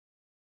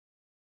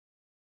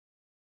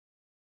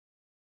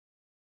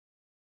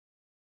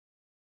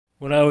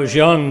When I was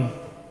young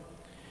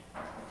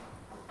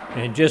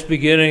and just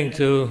beginning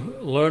to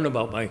learn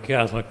about my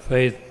Catholic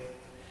faith,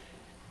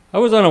 I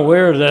was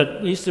unaware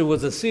that Easter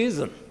was a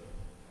season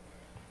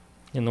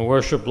in the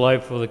worship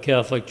life of the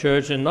Catholic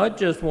Church, and not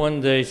just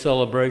one-day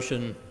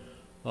celebration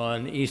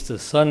on Easter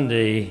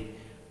Sunday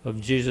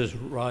of Jesus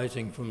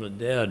rising from the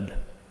dead.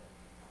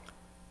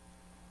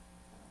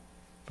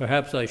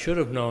 Perhaps I should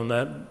have known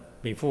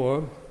that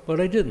before,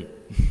 but I didn't.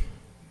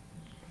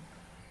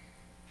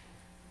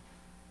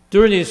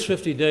 During these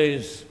 50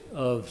 days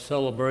of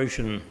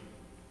celebration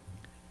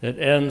that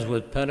ends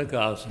with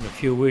Pentecost in a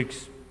few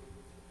weeks,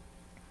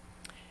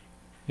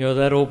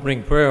 that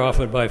opening prayer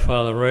offered by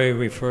Father Ray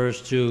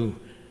refers to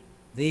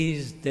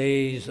these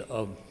days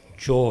of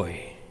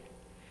joy.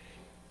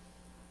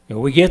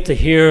 We get to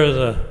hear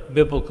the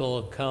biblical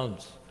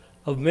accounts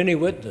of many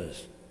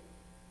witnesses,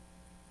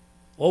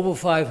 over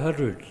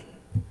 500,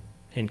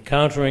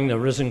 encountering the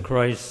risen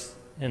Christ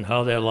and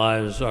how their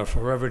lives are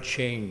forever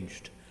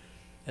changed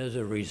as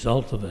a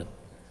result of it.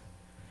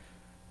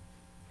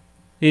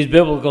 These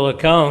biblical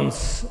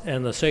accounts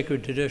and the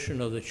sacred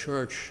tradition of the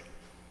Church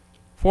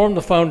form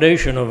the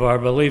foundation of our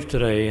belief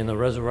today in the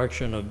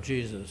resurrection of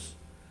Jesus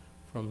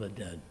from the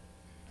dead.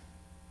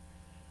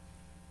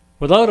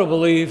 Without a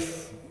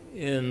belief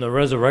in the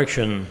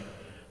resurrection,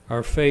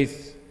 our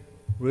faith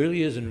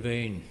really is in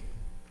vain.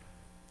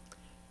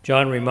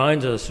 John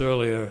reminds us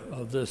earlier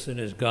of this in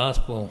his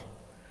gospel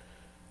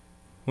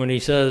when he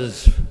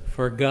says,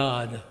 "For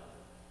God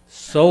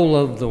so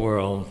loved the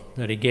world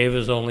that he gave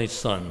his only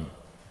Son,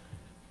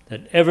 that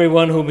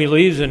everyone who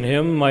believes in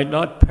him might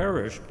not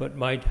perish, but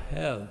might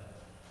have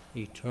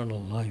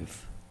eternal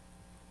life."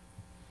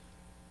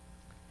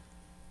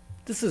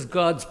 This is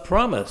God's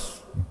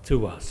promise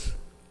to us.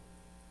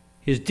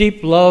 His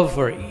deep love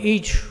for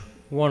each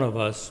one of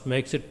us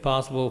makes it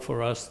possible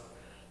for us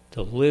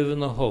to live in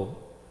the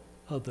hope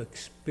of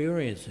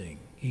experiencing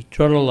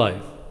eternal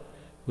life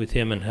with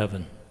him in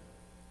heaven.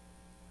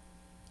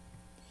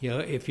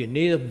 If you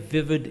need a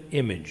vivid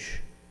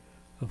image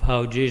of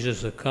how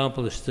Jesus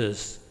accomplished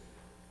this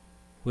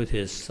with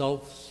his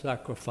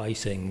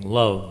self-sacrificing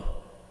love,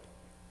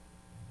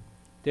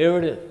 there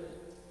it is,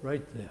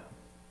 right there,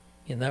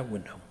 in that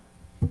window,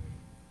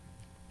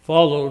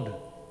 followed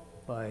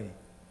by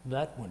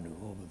that window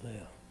over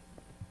there,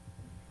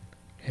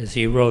 as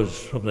he rose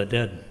from the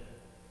dead.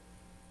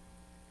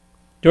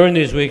 During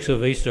these weeks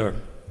of Easter,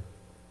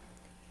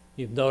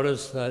 you've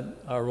noticed that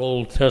our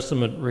Old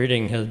Testament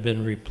reading has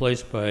been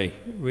replaced by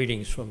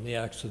readings from the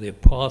Acts of the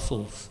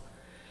Apostles,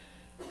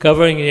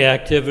 covering the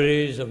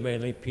activities of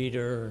mainly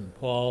Peter and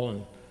Paul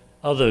and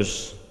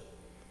others,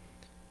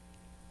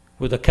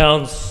 with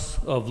accounts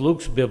of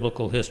Luke's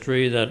biblical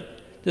history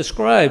that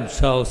describes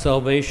how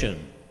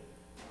salvation,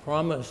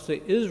 promised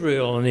to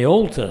Israel in the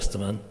Old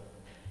Testament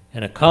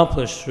and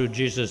accomplished through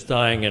Jesus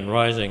dying and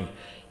rising,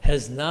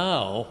 has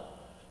now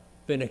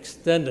been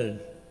extended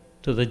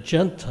to the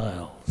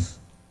Gentiles,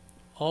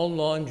 all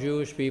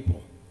non-Jewish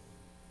people.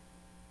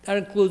 That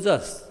includes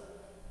us.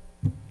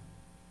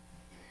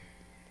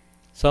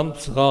 Some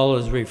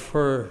scholars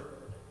refer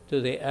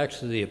to the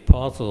Acts of the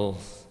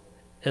Apostles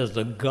as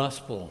the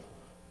gospel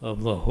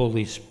of the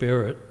Holy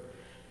Spirit,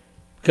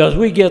 because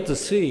we get to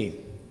see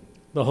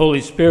the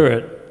Holy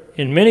Spirit,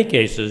 in many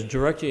cases,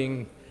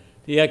 directing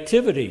the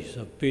activities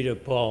of Peter,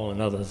 Paul,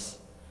 and others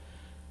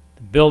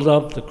to build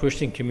up the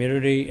Christian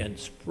community and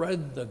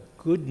spread the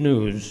good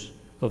news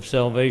of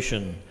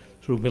salvation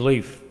through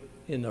belief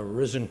in the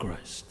risen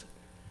Christ.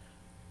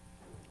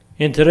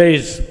 In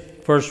today's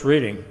first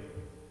reading,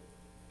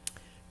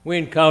 we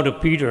encounter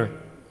Peter,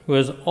 who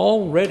has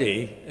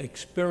already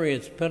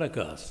experienced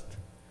Pentecost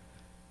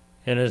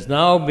and is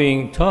now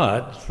being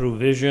taught through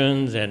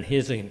visions and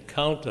his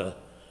encounter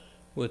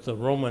with the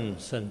Roman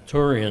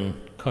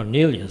centurion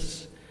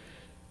Cornelius,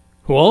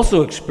 who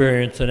also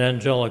experienced an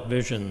angelic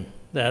vision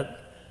that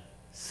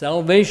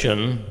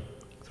salvation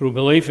through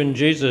belief in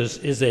Jesus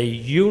is a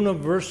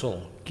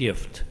universal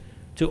gift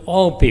to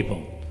all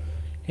people,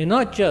 and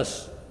not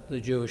just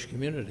the Jewish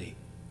community.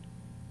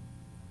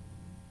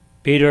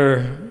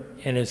 Peter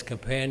and his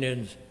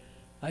companions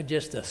are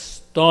just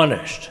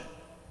astonished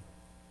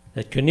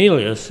that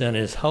Cornelius and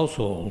his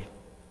household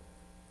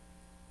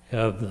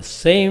have the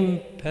same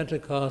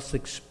Pentecost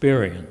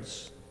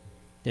experience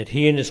that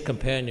he and his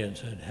companions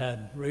had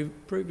had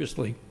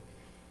previously.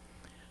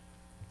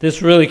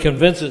 This really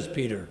convinces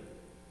Peter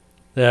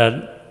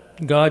that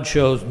God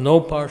shows no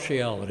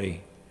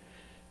partiality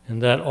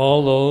and that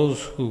all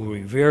those who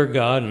revere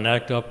God and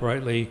act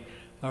uprightly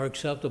are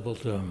acceptable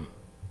to him.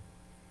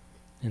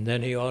 And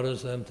then he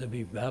orders them to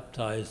be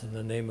baptized in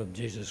the name of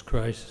Jesus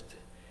Christ.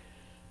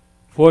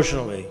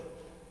 Fortunately,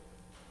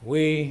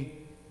 we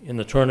in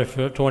the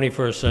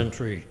 21st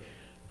century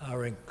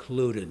are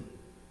included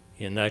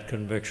in that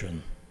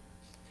conviction.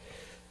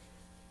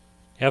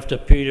 After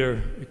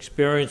Peter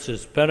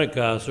experiences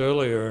Pentecost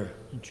earlier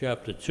in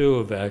chapter 2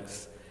 of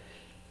Acts,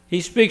 he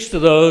speaks to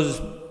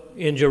those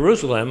in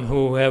Jerusalem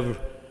who have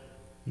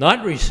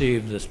not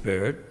received the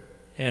Spirit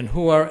and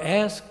who are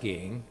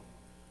asking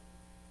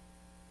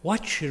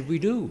What should we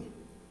do?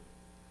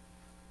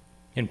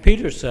 And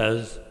Peter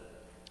says,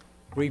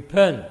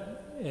 repent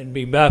and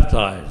be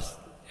baptized,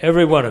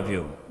 every one of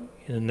you,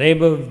 in the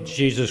name of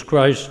Jesus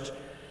Christ,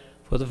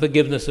 for the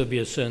forgiveness of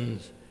your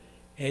sins,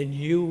 and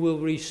you will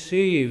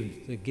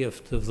receive the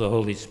gift of the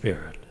Holy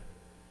Spirit.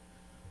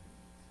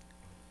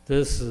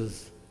 This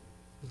is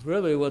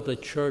really what the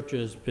church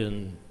has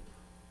been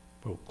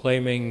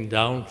proclaiming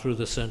down through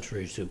the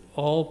centuries to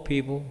all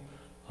people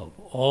of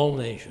all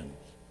nations.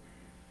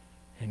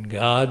 And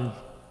God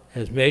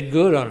has made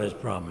good on his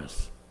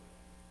promise.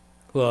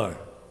 For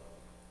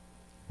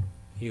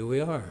here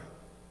we are,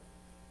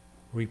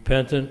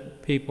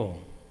 repentant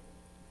people,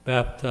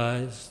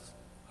 baptized,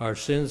 our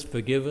sins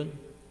forgiven,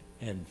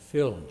 and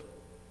filled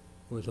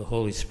with the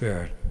Holy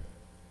Spirit.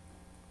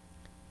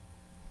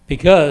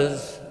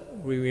 Because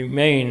we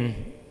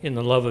remain in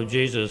the love of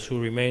Jesus,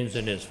 who remains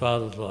in his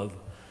Father's love,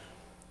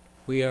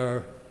 we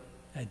are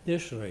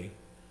additionally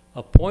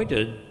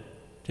appointed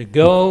to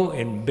go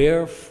and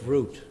bear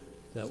fruit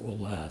that will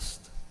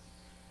last.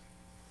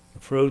 The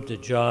fruit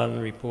that John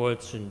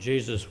reports in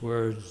Jesus'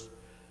 words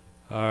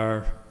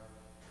are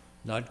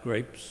not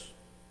grapes,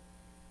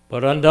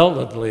 but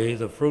undoubtedly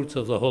the fruits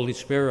of the Holy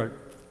Spirit,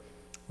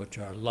 which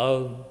are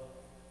love,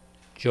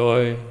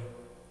 joy,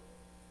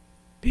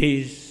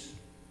 peace,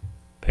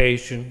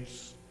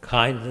 patience,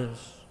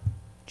 kindness,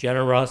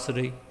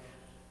 generosity,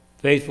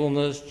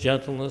 faithfulness,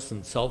 gentleness,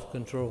 and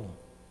self-control.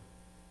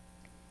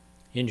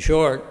 In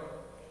short,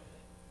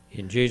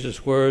 in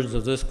Jesus' words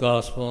of this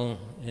gospel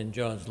in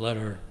John's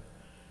letter,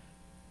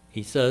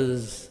 he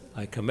says,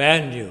 I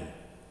command you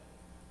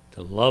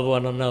to love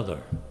one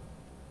another,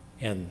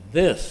 and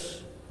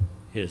this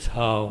is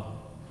how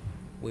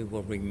we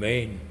will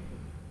remain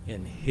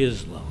in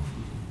his love.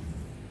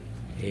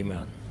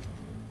 Amen.